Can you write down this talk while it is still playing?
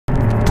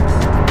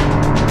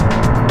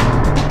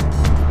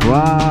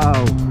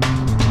Wow,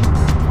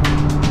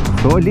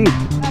 solid.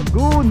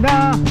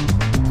 Laguna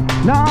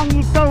nang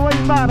ikaw ay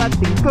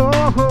parating ko.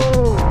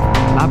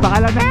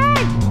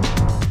 Napakalamig.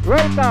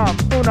 Welcome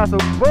to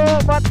Nasugbu,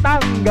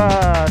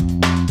 Batangas.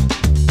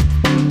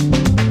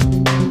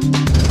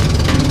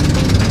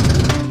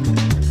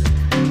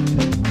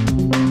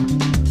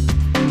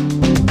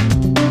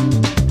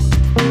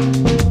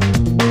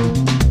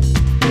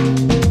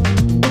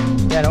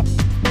 Yan o,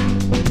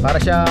 para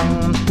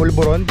siyang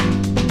pulburon.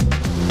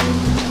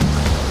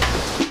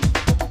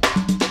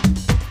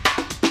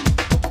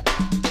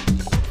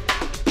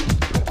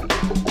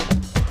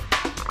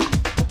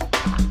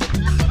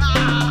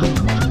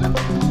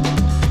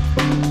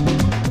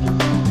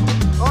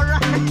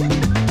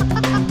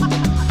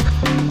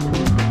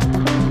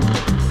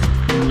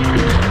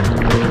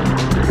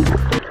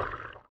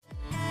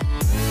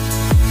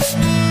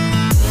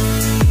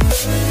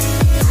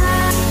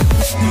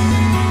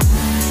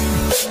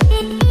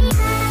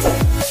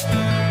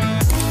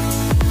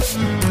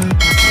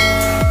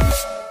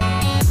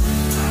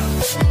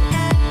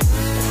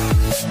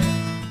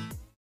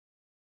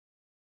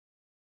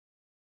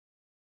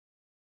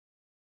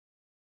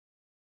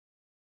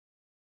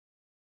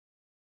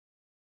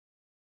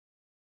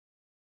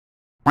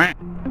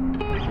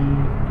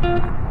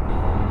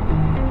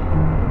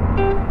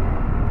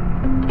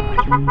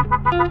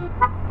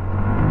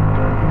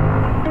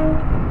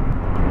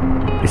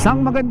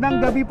 Isang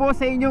magandang gabi po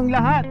sa inyong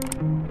lahat.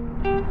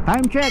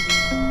 Time check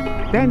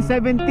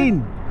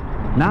 10:17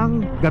 ng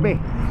gabi.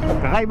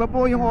 Kakaiba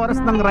po yung oras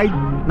ng ride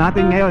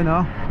natin ngayon,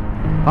 no?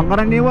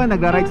 Pangkaraniwan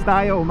nagra-rides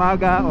tayo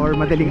umaga or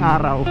madaling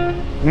araw.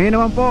 Ngayon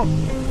naman po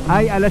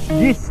ay alas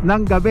 10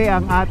 ng gabi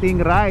ang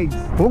ating rides.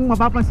 Kung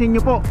mapapansin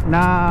nyo po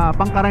na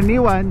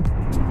pangkaraniwan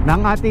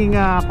ng ating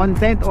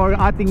content or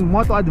ating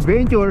moto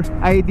adventure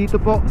ay dito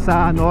po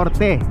sa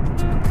norte.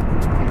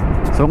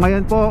 So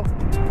ngayon po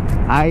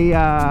ay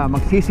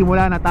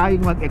magsisimula na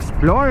tayong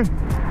mag-explore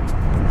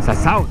sa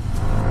south.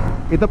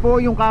 Ito po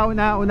yung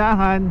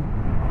kauna-unahan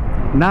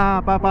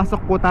na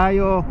papasok po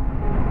tayo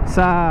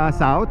sa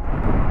south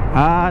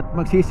at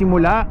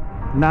magsisimula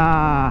na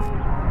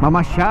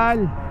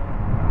mamasyal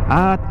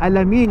at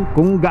alamin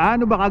kung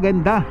gaano ba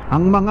kaganda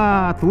ang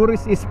mga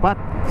tourist spot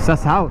sa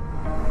south.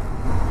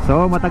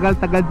 So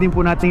matagal-tagal din po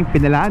nating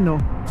pinalano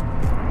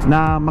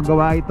na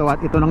magawa ito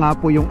at ito na nga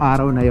po yung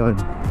araw na yon.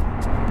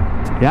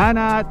 Yan,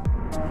 at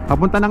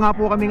papunta na nga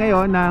po kami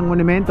ngayon ng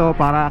monumento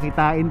para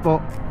kitain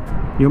po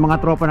yung mga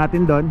tropa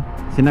natin doon,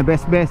 sina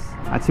Bes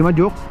at si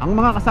Majux. Ang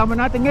mga kasama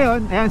natin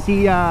ngayon, ayan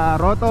si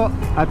Roto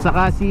at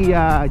saka si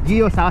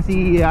Gio saka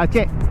si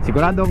Che.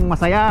 Siguradong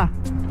masaya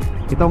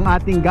itong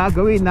ating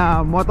gagawin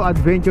na moto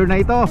adventure na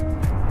ito.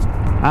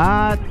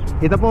 At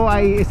ito po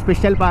ay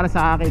special para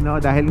sa akin, no?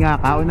 Dahil nga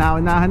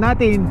kauna-unahan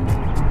natin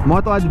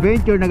moto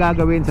adventure na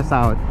gagawin sa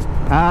south.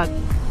 At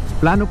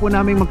plano po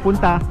namin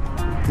magpunta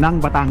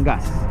ng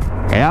Batangas.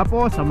 Kaya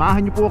po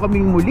samahan niyo po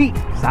kaming muli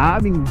sa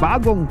aming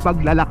bagong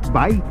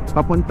paglalakbay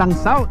papuntang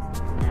south.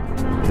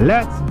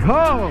 Let's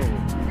go!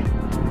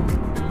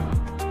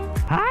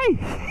 Hi!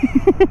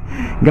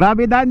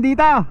 Grabe daan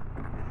dito.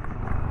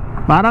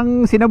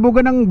 Parang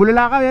sinabugan ng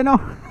bulalakaw, ano?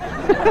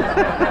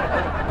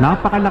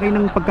 Napakalaki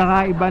ng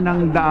pagkakaiba ng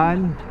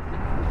daan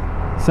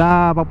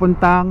sa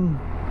papuntang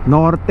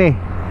norte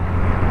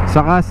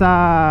saka sa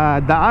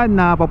daan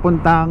na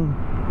papuntang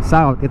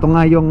south. Ito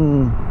nga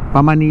yung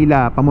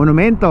pa-Manila,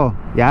 pa-Monumento.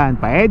 Yan,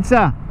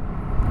 pa-EDSA.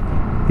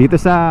 Dito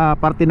sa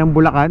parte ng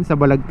Bulacan, sa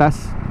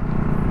Balagtas.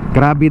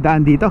 Grabe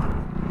daan dito.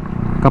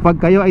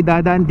 Kapag kayo ay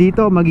dadaan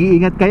dito,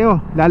 mag-iingat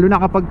kayo. Lalo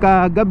na kapag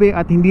gabi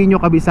at hindi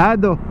nyo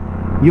kabisado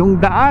yung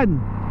daan.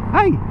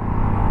 Ay,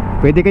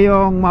 pwede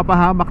kayong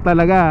mapahamak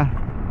talaga.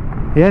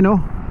 Ayan,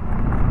 oh.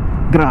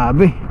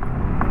 Grabe.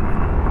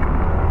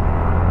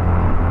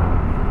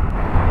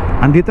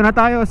 Andito na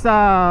tayo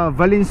sa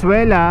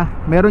Valenzuela.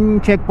 Meron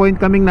checkpoint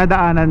kaming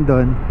nadaanan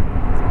doon,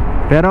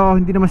 pero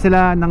hindi naman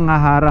sila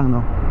nanghaharang,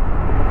 no?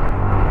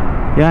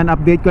 Yan,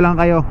 update ko lang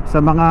kayo sa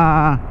mga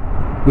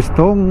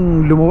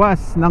gustong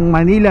lumuwas ng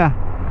Manila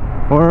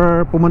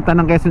or pumunta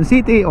ng Quezon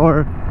City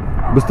or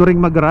gusto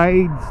ring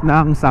mag-rides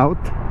ng south.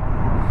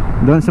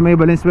 Doon sa may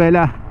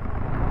Valenzuela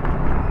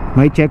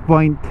may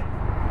checkpoint.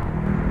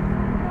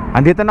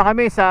 Andito na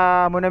kami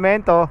sa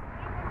monumento.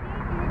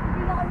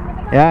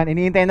 Yan,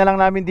 iniintay na lang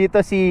namin dito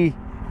si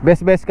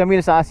Bes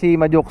Camille sa si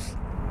Majux.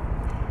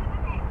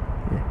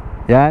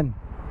 Yan,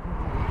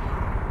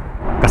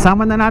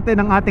 kasama na natin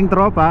ang ating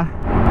tropa.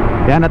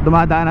 Yan, at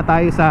dumadaan na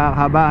tayo sa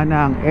habaan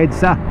ng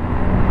EDSA.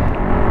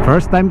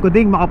 First time ko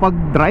ding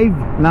makapag-drive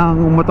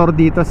ng motor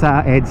dito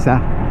sa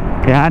EDSA,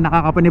 kaya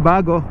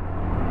nakakapanibago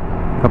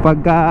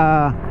kapag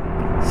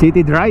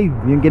city drive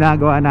yung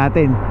ginagawa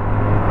natin.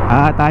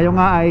 Tayo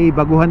nga ay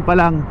baguhan pa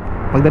lang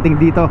pagdating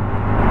dito,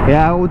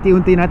 kaya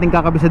unti-unti natin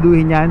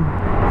kakabisaduhin yan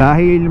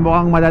dahil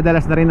mukhang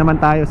madadalas na rin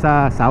naman tayo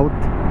sa south.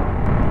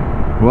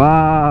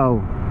 Wow,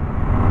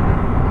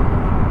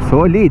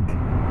 solid.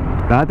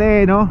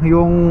 Dati, no,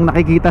 yung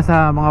nakikita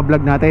sa mga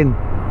vlog natin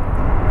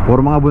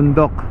puro mga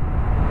bundok.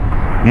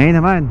 Ngayon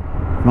naman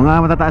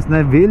mga matataas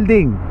na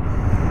building.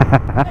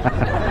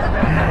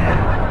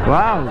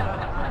 Wow.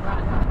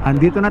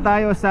 Andito na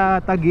tayo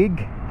sa Taguig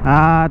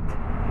at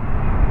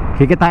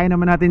kikitain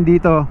naman natin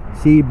dito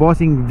si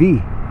Bossing V,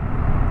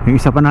 yung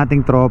isa pa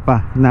nating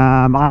tropa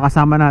na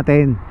makakasama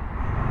natin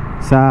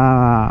sa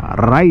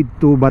ride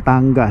to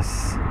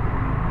Batangas.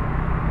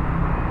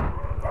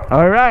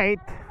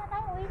 Alright,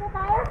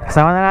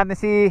 kasama na natin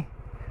si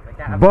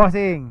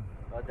Bossing.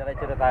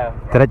 Diretso na tayo.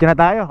 Diretso na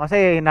tayo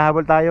kasi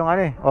hinahabol tayong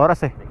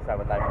oras eh.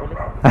 Kasama tayo ulit.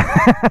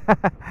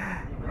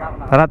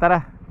 Tara, tara.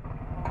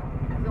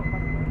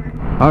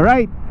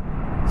 Alright,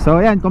 so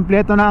yan,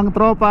 kompleto na ang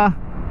tropa.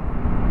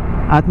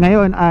 At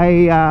ngayon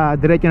ay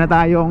diretso na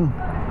tayong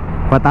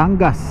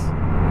Batangas.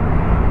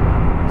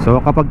 So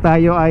kapag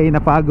tayo ay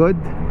napagod,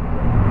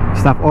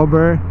 stop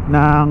over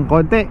ng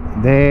konti,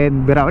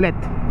 then bira ulit.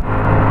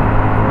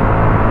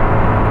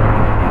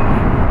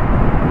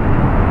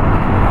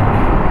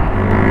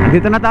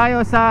 Dito na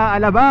tayo sa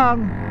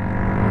Alabangers.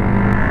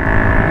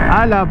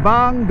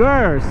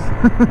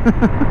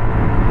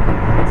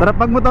 Sarap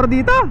magmotor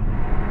dito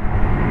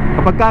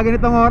kapag ka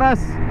ganitong oras.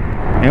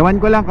 Ewan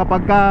ko lang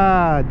kapag ka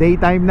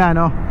daytime na,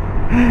 no?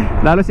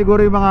 Lalo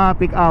siguro yung mga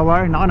peak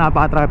hour. Naku,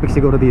 napaka-traffic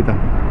siguro dito.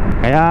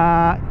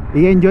 Kaya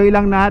i-enjoy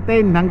lang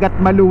natin hanggat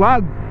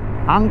maluwag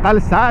ang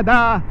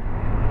kalsada.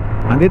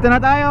 Nandito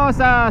na tayo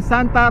sa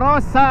Santa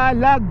Rosa,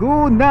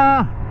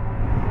 Laguna,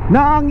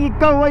 nang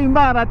ikaw ay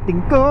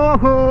marating ko.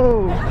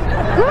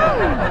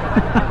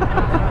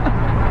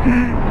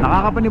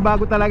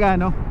 Nakakapanibago talaga,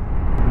 no?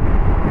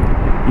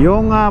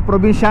 Yung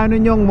probinsyano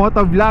nyong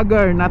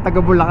motovlogger na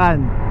taga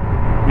Bulacan,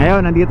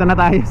 ngayon nandito na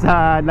tayo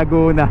sa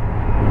Laguna.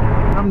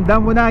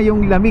 Ramdam mo na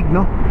yung lamig,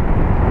 no?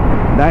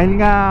 Dahil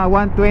nga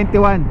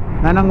 121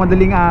 na ng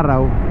madaling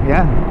araw.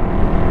 Yan,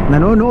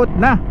 nanunuot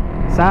na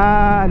sa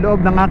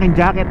loob ng aking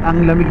jacket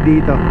ang lamig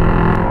dito.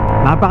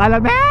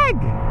 Napakalamig!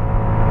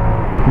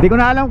 Hindi ko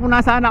na alam kung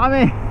nasaan na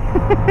kami.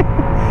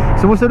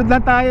 Sumusunod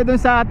lang tayo dun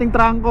sa ating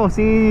trangko,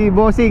 si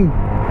Bossing.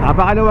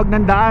 Napakaluwag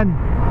ng daan.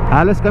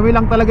 Halos kami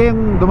lang talaga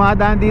yung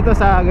dumadaan dito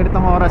sa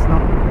ganitong oras,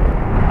 no?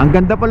 Ang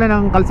ganda pala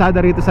ng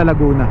kalsada rito sa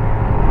Laguna.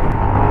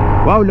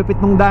 Wow, lupit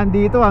nung daan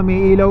dito,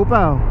 may ilaw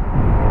pa, oh.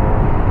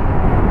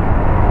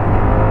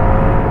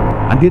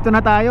 Andito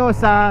na tayo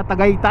sa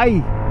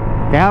Tagaytay.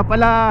 Kaya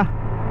pala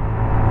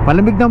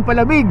palamig ng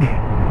palamig.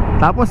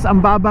 Tapos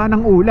ang baba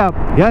ng ulap.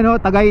 Yan, oh,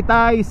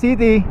 Tagaytay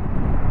City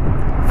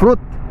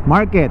Fruit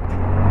Market.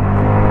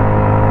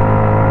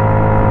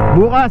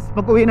 Bukas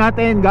pag uwi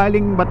natin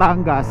galing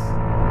Batangas,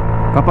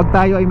 kapag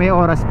tayo ay may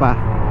oras pa,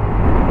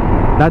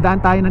 dadaan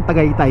tayo ng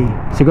Tagaytay.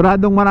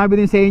 Siguradong marami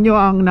din sa inyo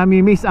ang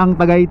namimiss ang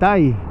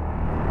Tagaytay.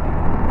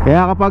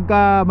 Kaya kapag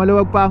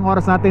maluwag pa ang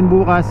oras natin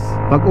bukas,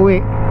 pag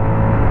uwi,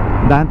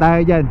 daan tayo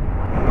dyan.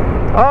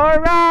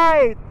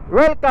 Alright,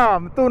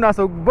 welcome to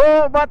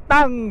Nasugbu,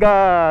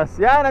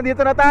 Batangas. Yan, nandito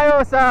na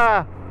tayo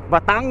sa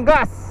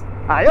Batangas.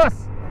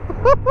 Ayos.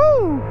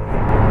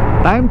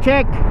 Time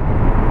check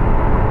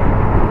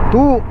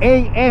 2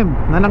 AM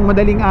na ng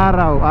madaling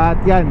araw. At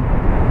yan,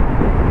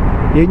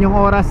 yun yung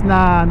oras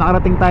na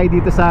nakarating tayo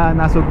dito sa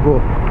Nasugbu.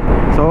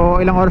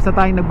 So ilang oras na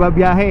tayong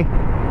nagbabiyahe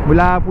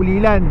mula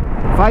Pulilan?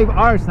 5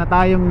 hours na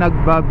tayong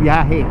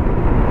nagbabiyahe.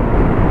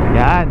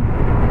 Yan.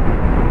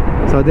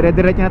 So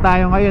dire-diretso na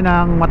tayo ngayon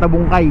ng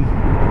Matabungkay.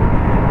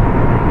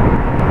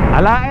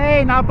 Ala,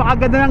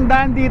 napakaganda ng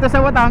daan dito sa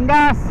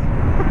Batangas.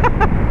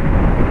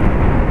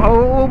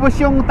 Mauubos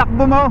yung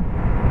takbo mo.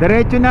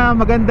 Diretso na,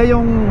 maganda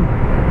yung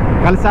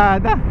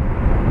kalsada.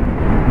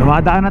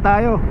 Dumadaan na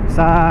tayo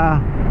sa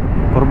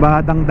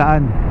kurbadang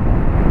daan.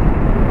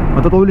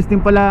 Matutulis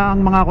din pala ang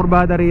mga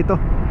kurbada rito.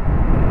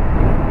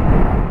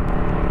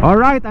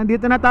 Alright,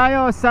 andito na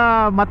tayo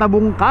sa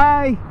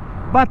Matabungkay,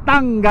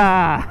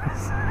 Batangas.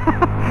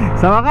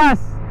 Sa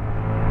wakas,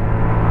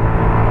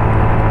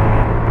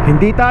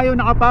 hindi tayo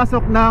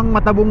nakapasok ng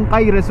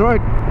Matabungkay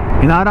Resort.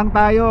 Hinarang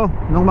tayo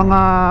ng mga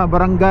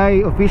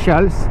barangay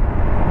officials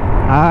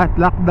at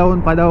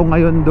lockdown pa daw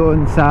ngayon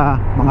doon sa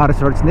mga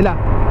resorts nila.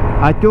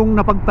 At yung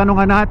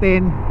napagtanungan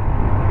natin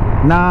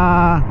na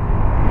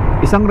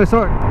isang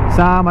resort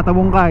sa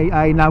Matabungkay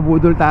ay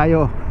nabudol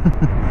tayo.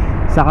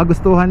 Sa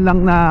kagustuhan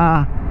lang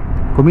na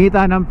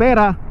kumita ng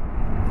pera,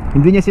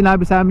 hindi niya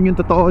sinabi sa amin yung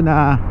totoo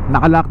na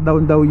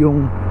naka-lockdown daw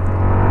yung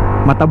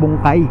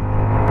Matabungkay.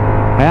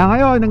 Kaya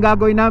ngayon, ang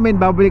gagawin namin,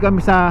 babalik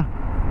kami sa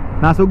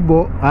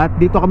Nasugbu at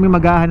dito kami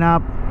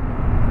maghahanap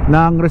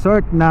ng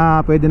resort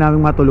na pwede naming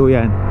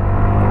matuluyan.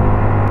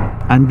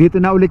 Andito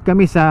na ulit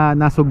kami sa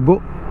Nasugbu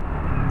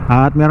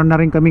at meron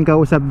na rin kaming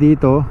kausap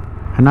dito.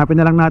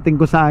 Hanapin na lang natin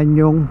kung saan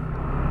yung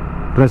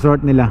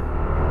resort nila.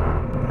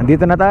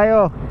 Andito na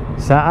tayo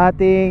sa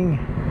ating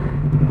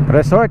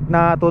resort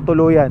na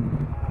tutuluyan,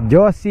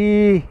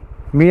 Josie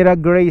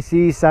Miragray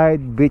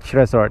Seaside Beach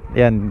Resort.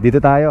 Yan, dito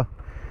tayo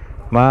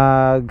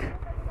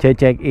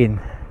mag-check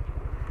in.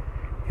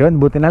 Yun,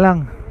 buti na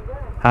lang.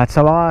 At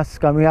sa wakas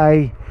kami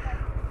ay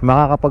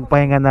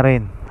makakapagpahinga na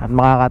rin at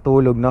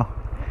makakatulog, no?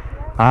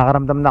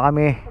 Makakaramdam na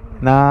kami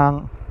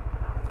ng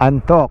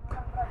antok.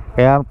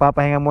 Kaya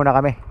magpapahinga muna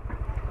kami.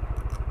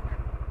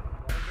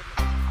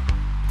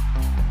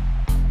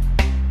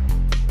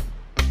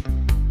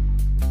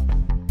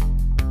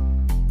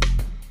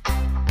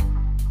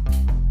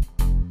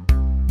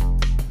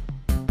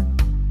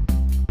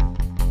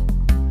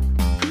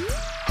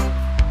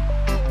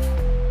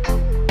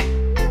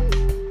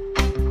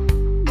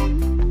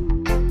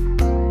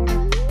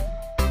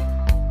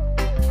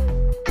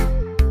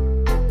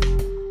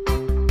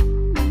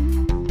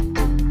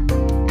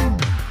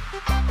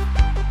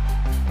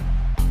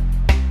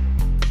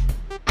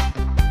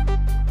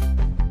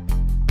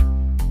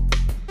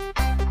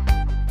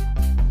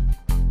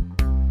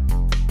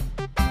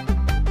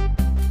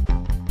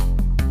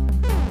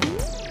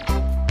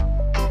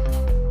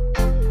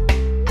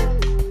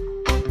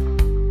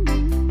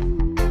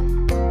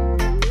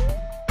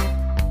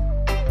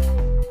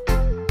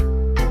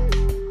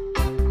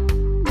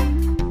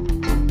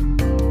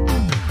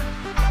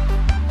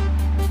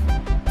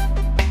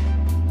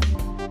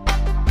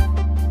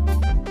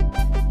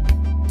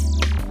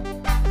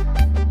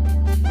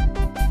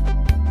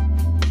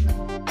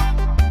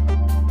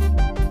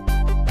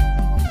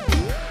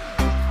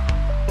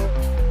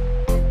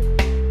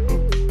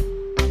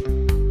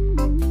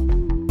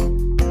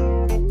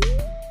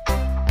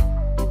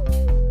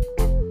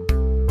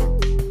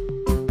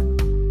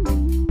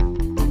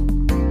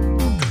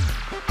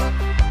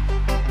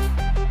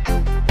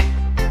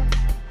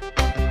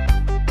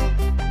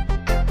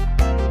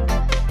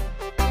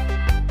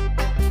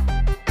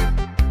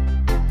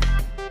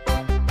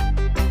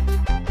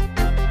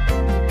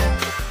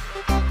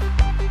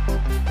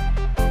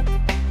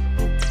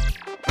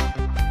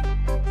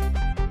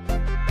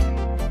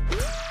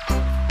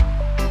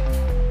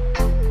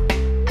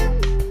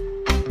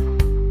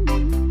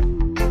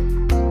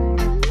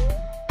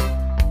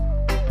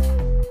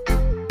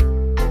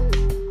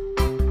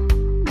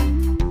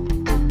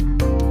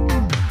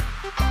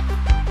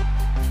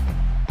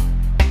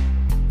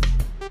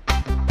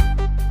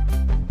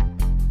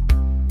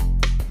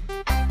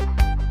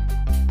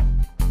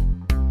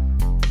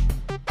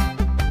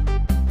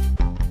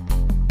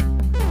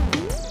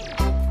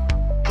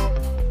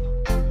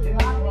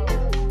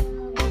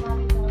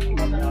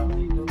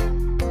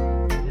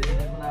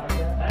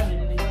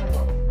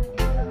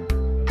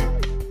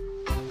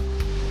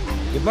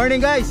 Good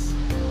morning guys!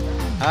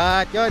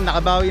 At yun,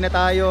 nakabawi na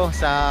tayo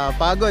sa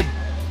pagod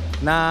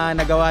na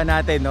nagawa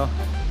natin, no?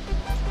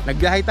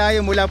 Nagbiyahe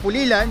tayo mula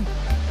Pulilan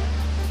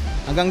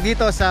hanggang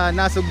dito sa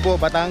Nasugbu,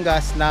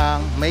 Batangas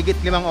ng mahigit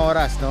 5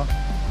 oras, no?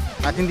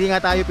 At hindi nga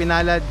tayo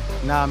pinalad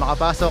na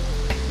makapasok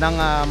ng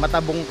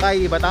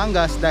Matabungkay,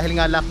 Batangas dahil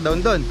nga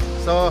lockdown doon.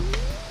 So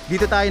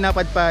dito tayo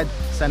napadpad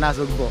sa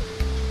Nasugbu.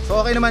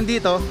 So okay naman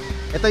dito.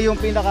 Ito yung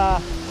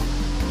pinaka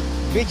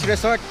beach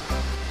resort.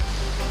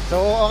 So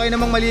okay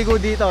namang maligo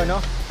dito,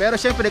 no? Pero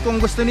syempre kung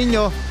gusto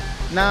ninyo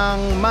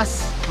ng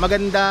mas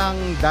magandang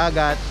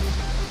dagat,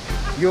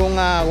 yung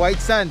white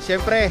sand,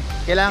 syempre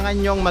kailangan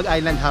nyong mag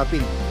island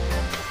hopping.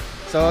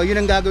 So yun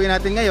ang gagawin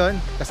natin ngayon.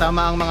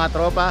 Kasama ang mga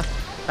tropa,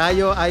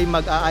 tayo ay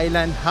mag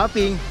island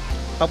hopping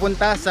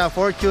papunta sa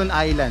Fortune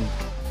Island.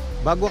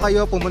 Bago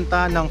kayo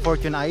pumunta ng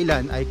Fortune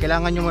Island ay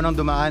kailangan nyo munang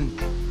dumaan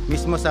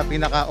mismo sa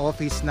pinaka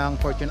office ng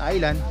Fortune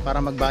Island para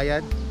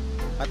magbayad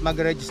at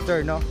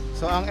mag-register, no?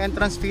 So ang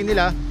entrance fee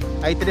nila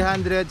ay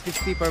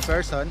 350 per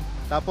person.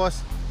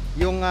 Tapos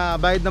yung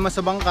bayad naman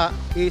sa bangka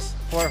is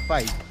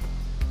 4-5.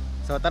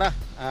 So tara,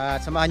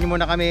 samahan nyo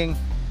muna kaming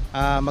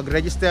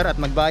mag-register at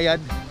magbayad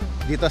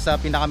dito sa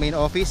pinaka main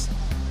office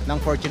ng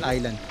Fortune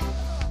Island.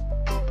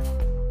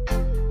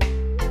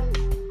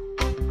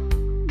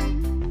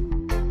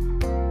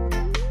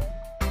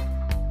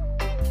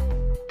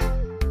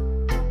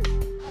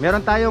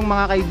 Meron tayong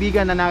mga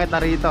kaibigan na nakita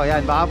rito.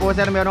 Ayan, baka po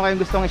sir meron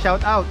kayong gustong shout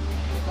out.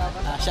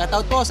 Shout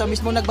out po sa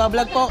mismong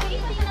nagbablog po.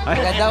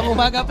 Magandang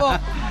umaga po.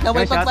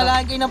 Naway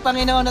pagpalain kayo ng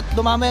Panginoon at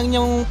dumami ang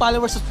inyong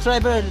followers,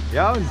 subscriber.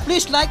 Yan.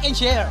 Please like and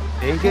share.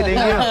 Thank you, thank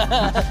you.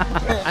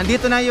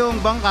 Andito na yung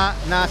bangka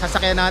na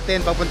sasakyan natin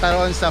papunta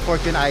roon sa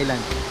Fortune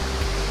Island.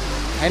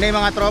 Ayun na yung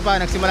mga tropa,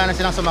 nagsimula na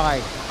silang sumakay.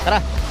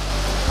 Tara.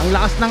 Ang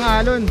lakas ng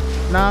alon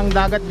ng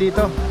dagat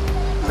dito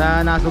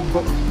sa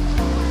Nasugbu.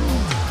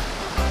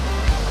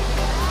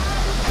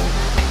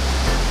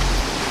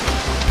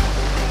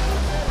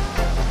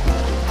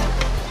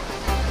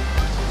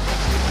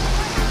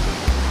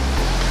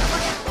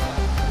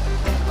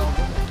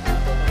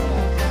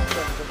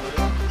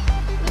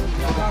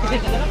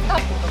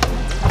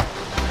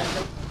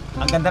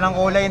 Ang ganda ng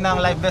kulay ng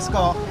life vest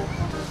ko.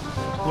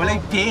 Kulay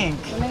pink.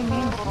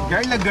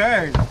 Girl na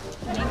girl.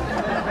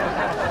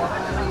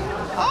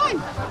 Ay!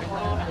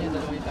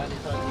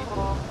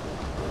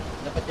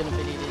 Dapat yun ang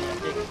pinili niya.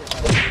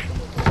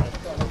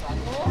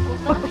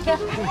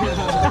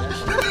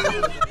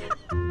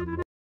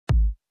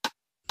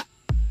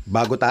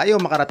 Bago tayo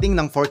makarating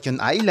ng Fortune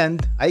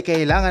Island, ay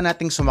kailangan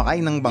nating sumakay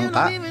ng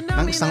bangka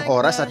ng 1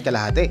 oras at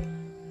kalahati.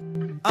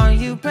 Are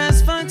you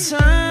pressed for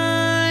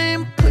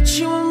time? Put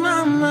you in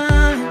my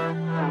mind.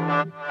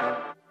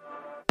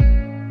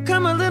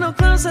 Come a little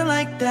closer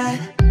like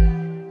that.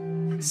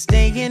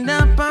 Staying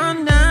up all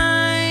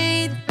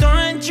night,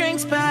 throwing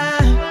drinks back.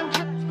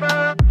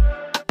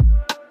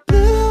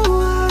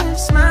 Blue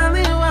eyes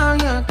smiling while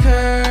you're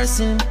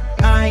cursing.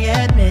 I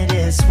admit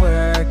it's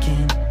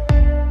working.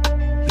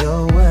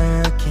 You're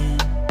working.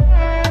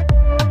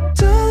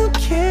 Don't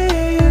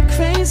care, you're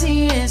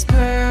crazy, it's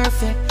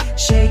perfect.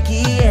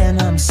 Shaky and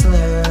I'm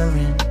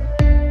slurring,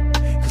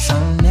 'cause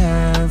I'm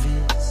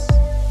nervous.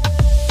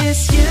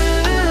 It's you.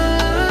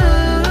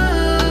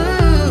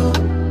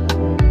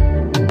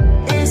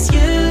 It's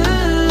you.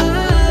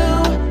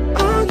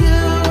 Oh,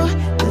 you.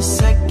 The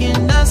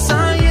second I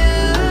saw you,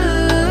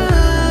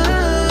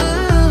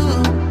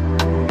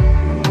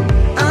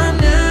 I'm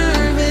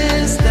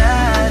nervous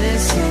that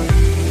it's you.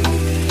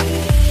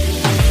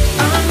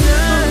 I'm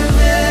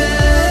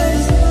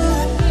nervous.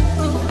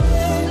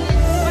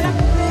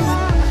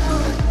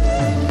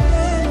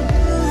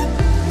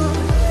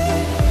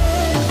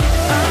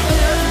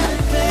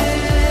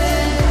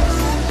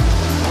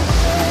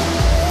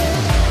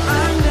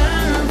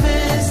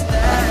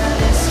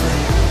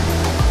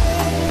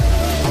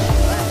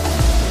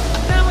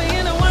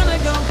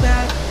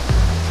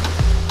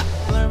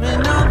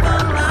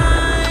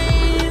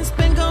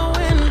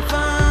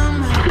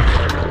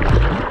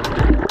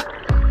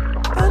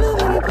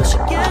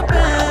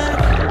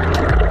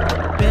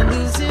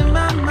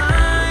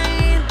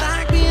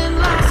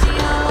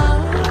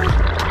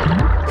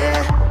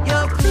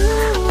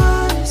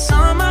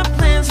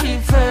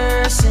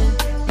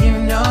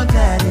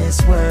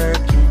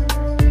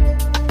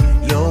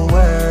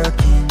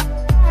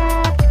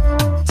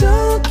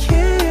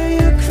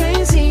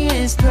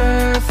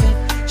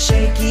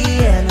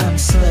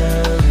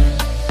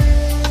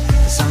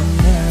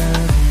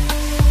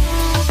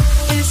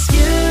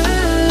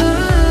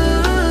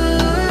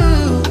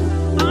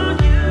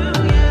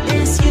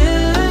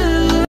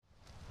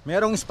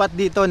 Merong spot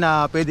dito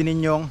na pwede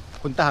ninyong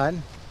puntahan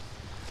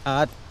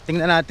at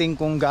tingnan natin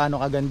kung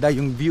gaano kaganda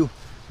yung view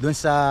dun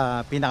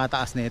sa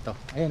pinakataas na ito.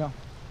 Ayun, oh.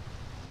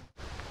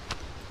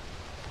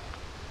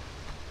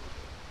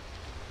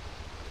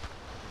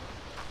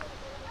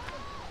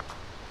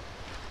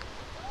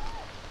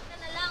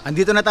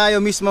 Andito na tayo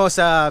mismo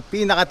sa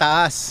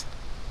pinakataas.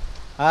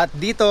 At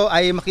dito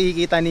ay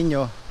makikita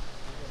ninyo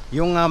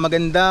yung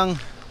magandang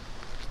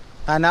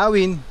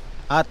tanawin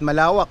at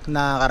malawak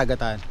na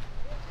karagatan.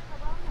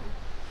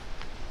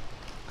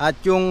 At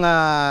yung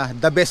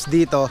the best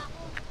dito,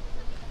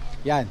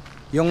 yan,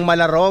 yung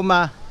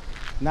malaroma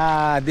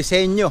na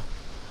disenyo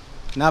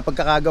na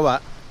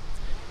pagkakagawa.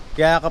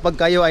 Kaya kapag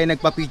kayo ay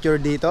nagpa-picture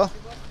dito,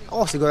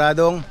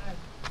 siguradong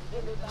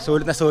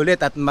sulit na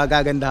sulit at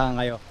magagandahan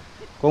kayo.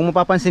 Kung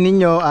mapapansin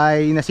ninyo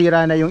ay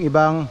nasira na yung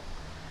ibang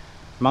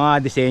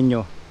mga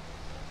disenyo.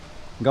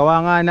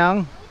 Gawa nga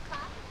ng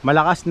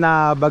malakas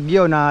na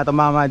bagyo na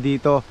tumama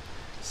dito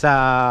sa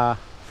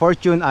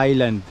Fortune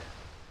Island.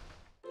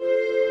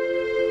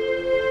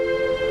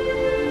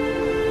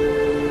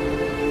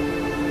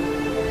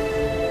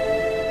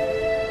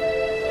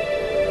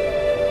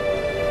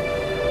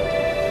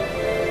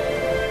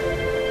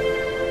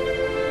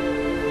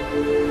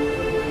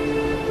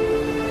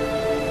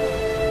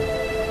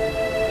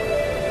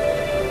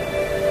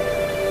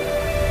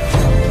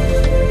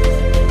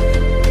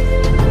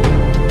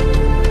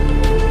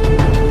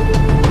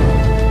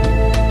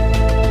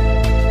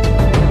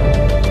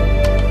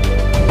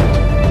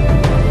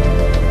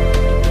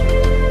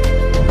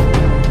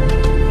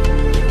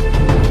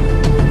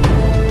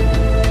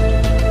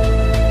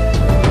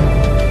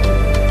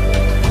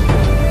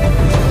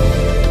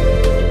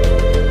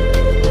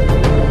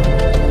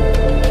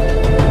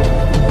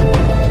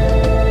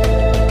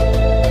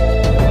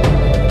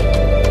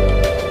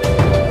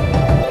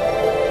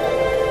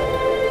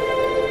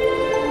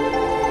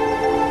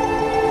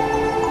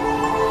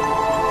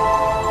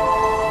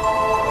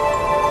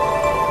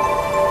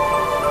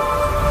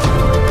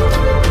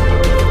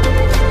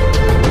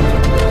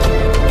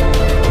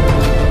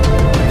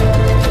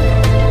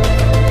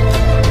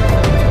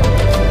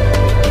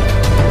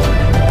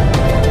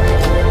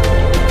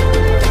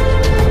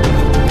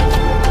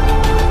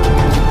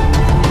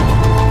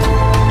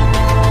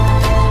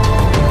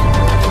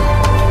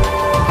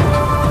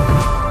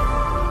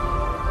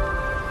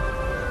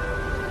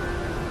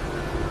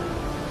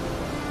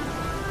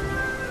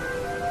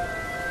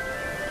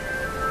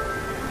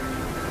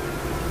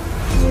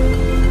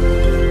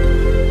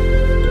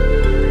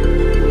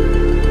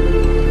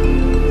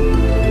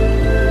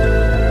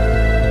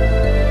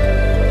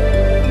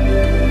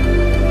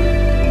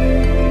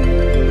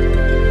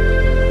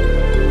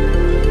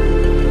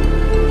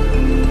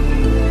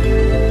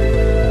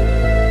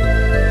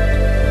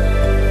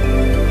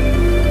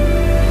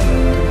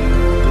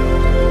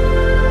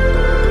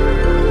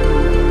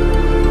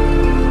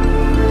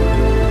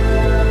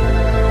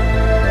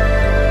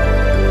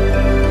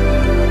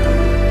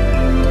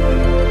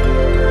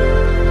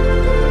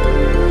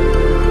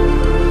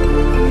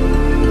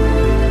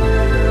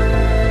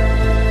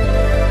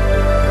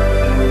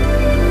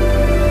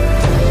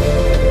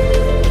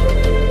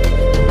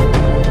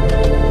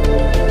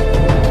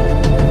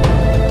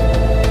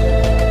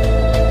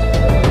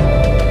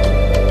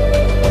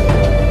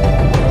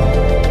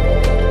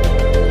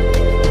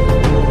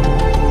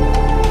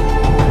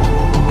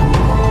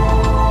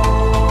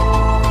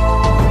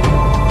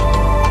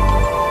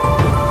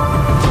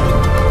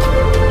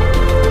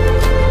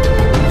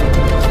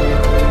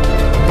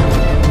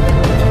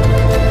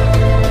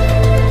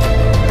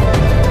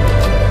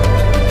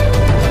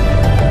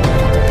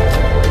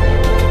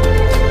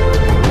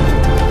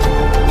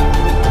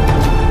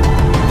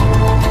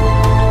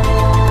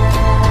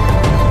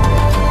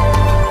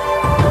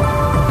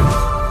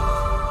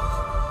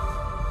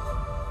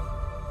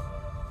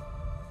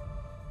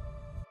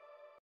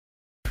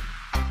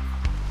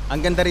 Ang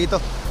ganda rito.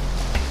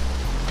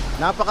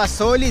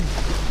 Napaka-solid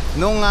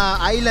nung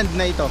island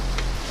na ito.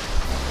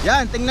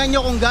 Yan, tingnan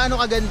nyo kung gaano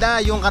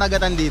kaganda yung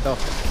karagatan dito.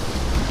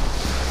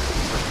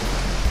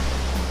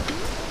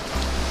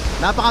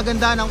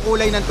 Napakaganda ng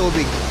kulay ng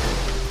tubig.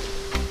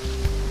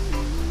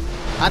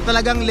 At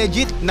talagang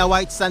legit na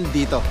white sand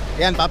dito.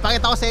 Ayan,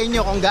 papakita ko sa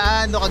inyo kung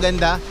gaano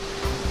kaganda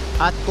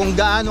at kung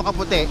gaano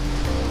kaputi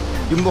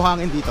yung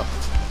buhangin dito.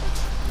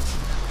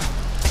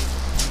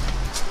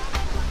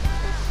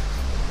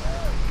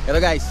 Pero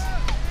guys,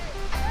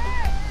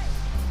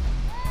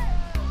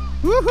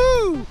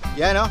 woohoo!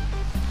 Yan, oh.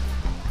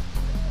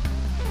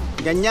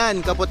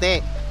 Ganyan kaputi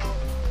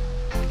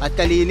at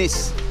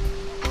kalinis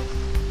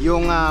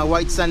yung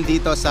white sand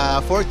dito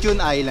sa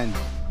Fortune Island.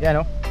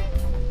 Yan, oh.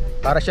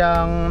 Para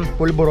siyang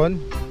pulburon,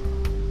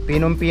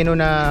 pinong-pino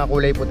na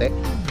kulay puti.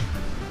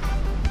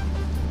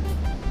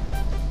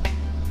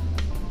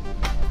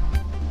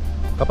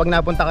 Kapag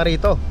napunta ka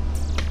rito,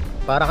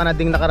 para ka na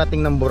ding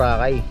nakarating ng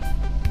Boracay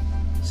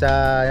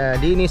sa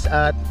linis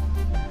at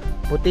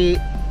puti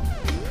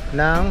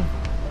ng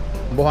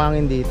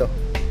buhangin dito.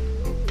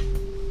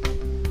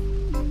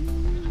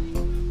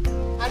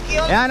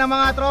 Yan ang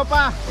mga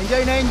tropa,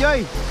 enjoy na enjoy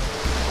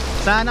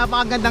sa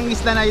napakagandang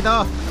isla na ito.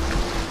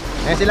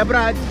 Ayan sila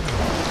Brad,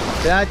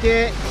 si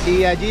Ache, si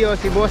Gio,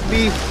 si Boss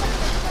B,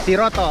 si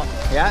Roto.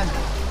 Yan.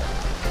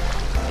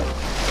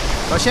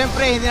 So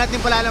syempre hindi natin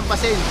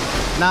palalampasin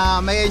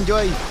na may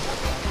enjoy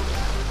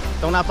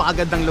itong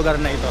napakagandang lugar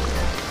na ito.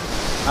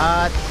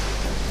 At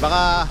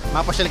baka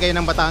mapasyal kayo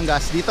ng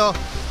Batangas dito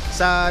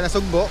sa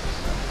Nasugbu.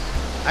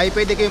 ay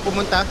pwede kayong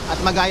pumunta at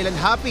mag-island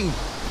hopping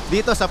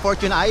dito sa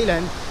Fortune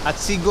Island at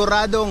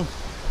siguradong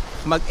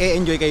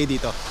mag-e-enjoy kayo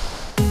dito.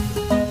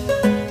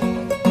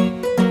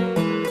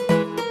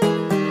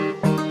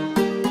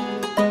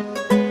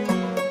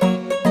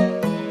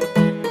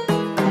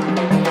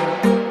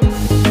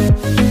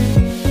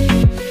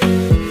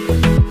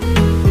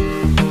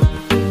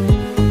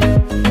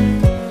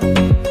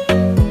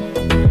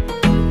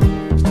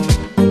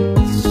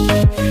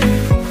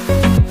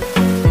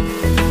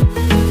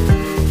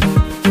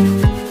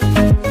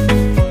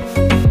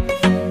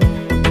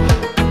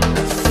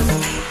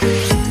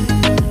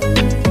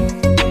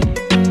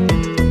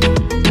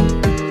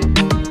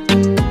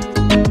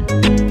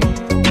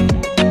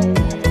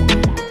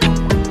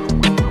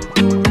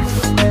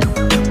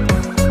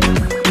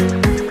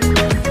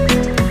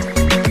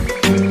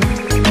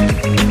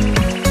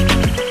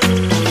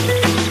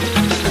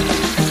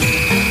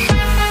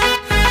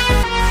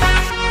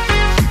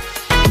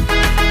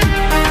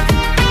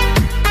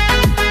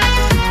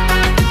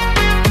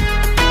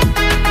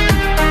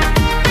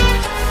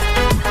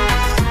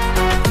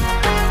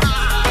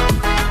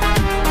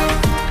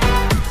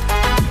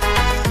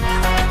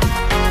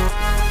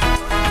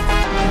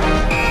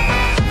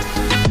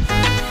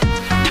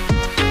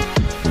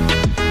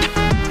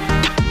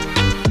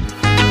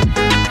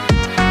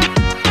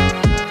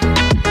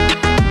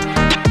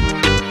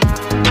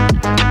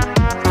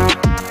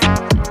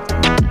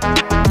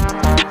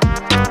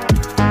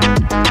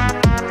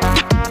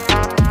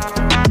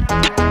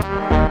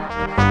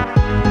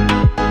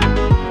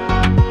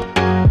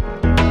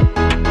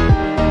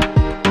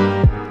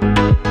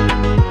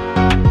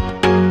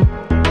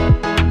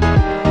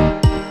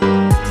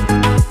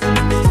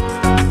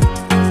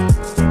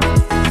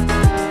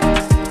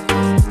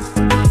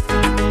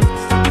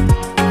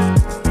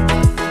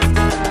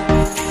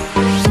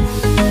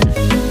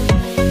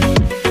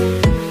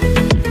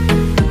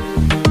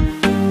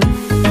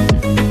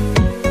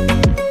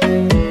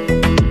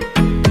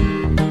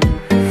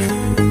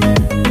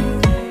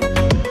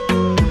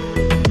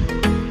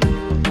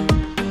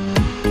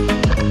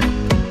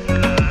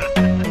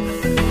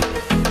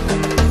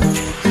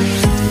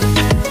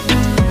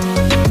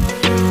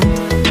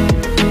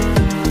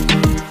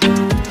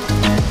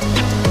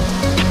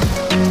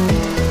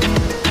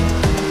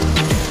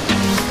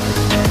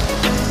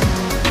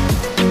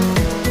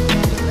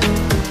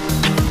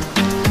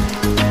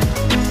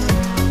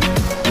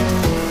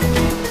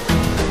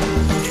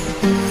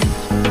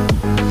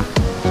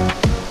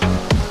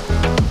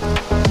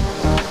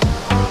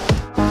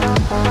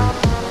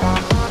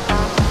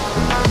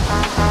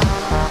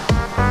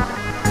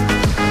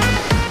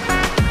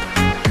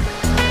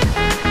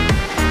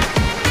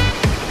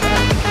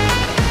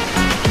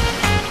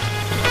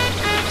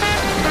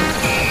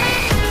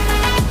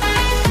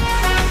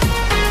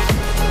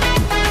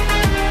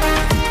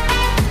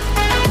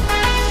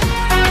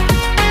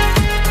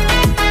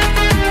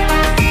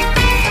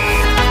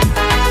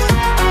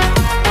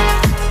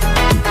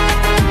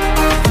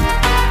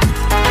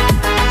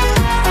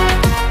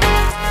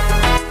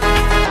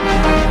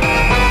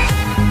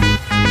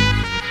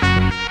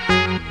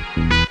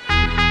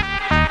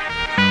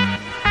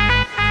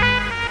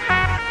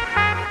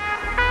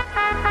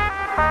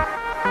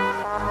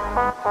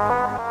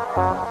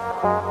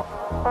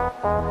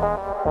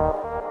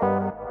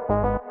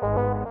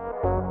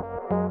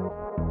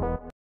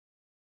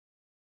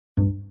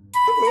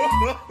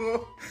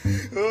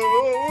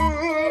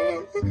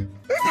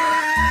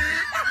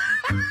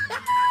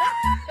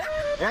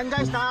 Ayan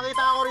guys,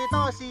 nakakita ako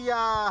rito si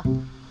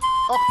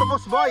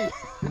Octopus Boy.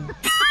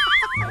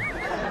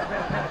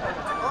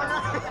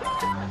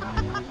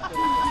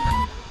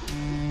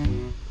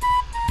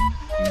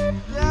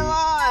 Yeah,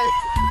 boy.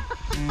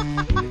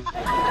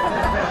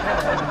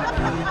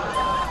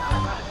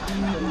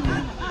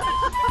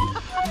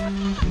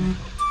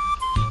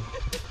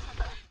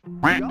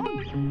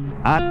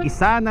 At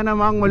isa na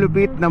namang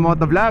malupit na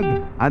motovlog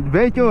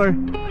adventure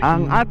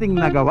ang ating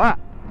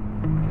nagawa.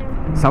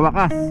 Sa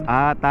wakas,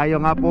 tayo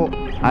nga po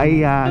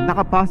ay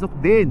nakapasok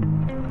din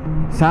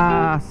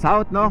sa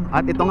South, no?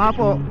 At ito nga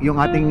po yung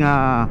ating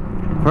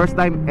first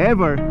time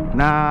ever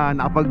na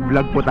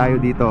nakapag-vlog po tayo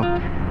dito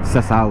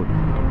sa South.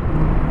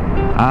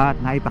 At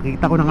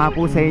naipakita ko na nga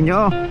po sa inyo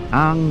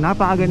ang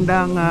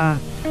napakagandang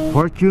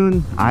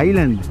Fortune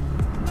Island.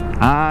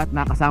 At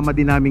nakasama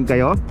din namin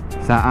kayo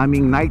sa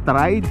aming night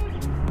ride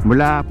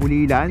mula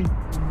Pulilan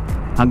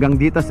hanggang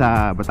dito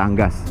sa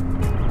Batangas.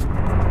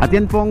 At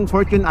yan pong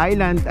Fortune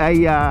Island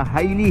ay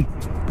highly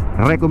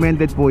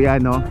recommended po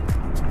yan, no?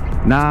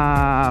 Na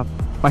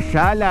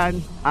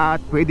pasyalan at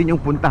pwede nyong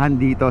puntahan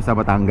dito sa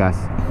Batangas.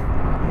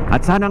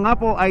 At sana nga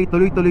po ay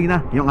tuloy-tuloy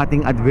na yung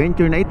ating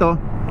adventure na ito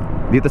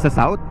dito sa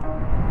South,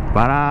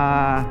 para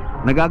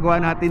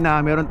nagagawa natin na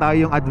meron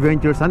tayong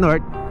adventure sa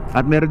North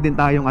at meron din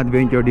tayong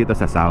adventure dito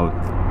sa South,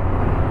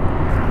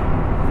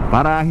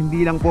 para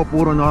hindi lang po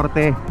puro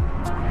Norte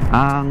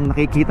ang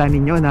nakikita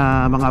ninyo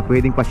na mga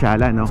pwedeng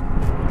pasyalan, no?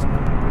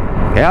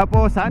 Kaya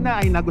po sana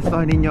ay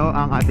nagustuhan ninyo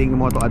ang ating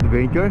moto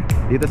adventure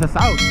dito sa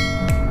South.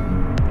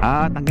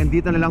 At hanggang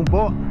dito na lang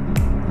po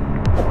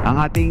ang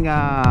ating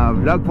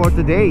vlog for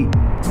today.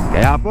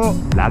 Kaya po,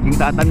 laging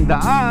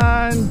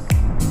tatandaan,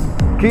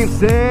 keep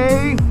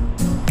safe,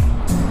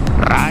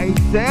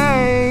 ride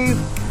safe,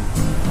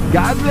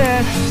 God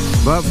bless,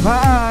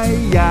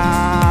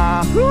 bye-bye.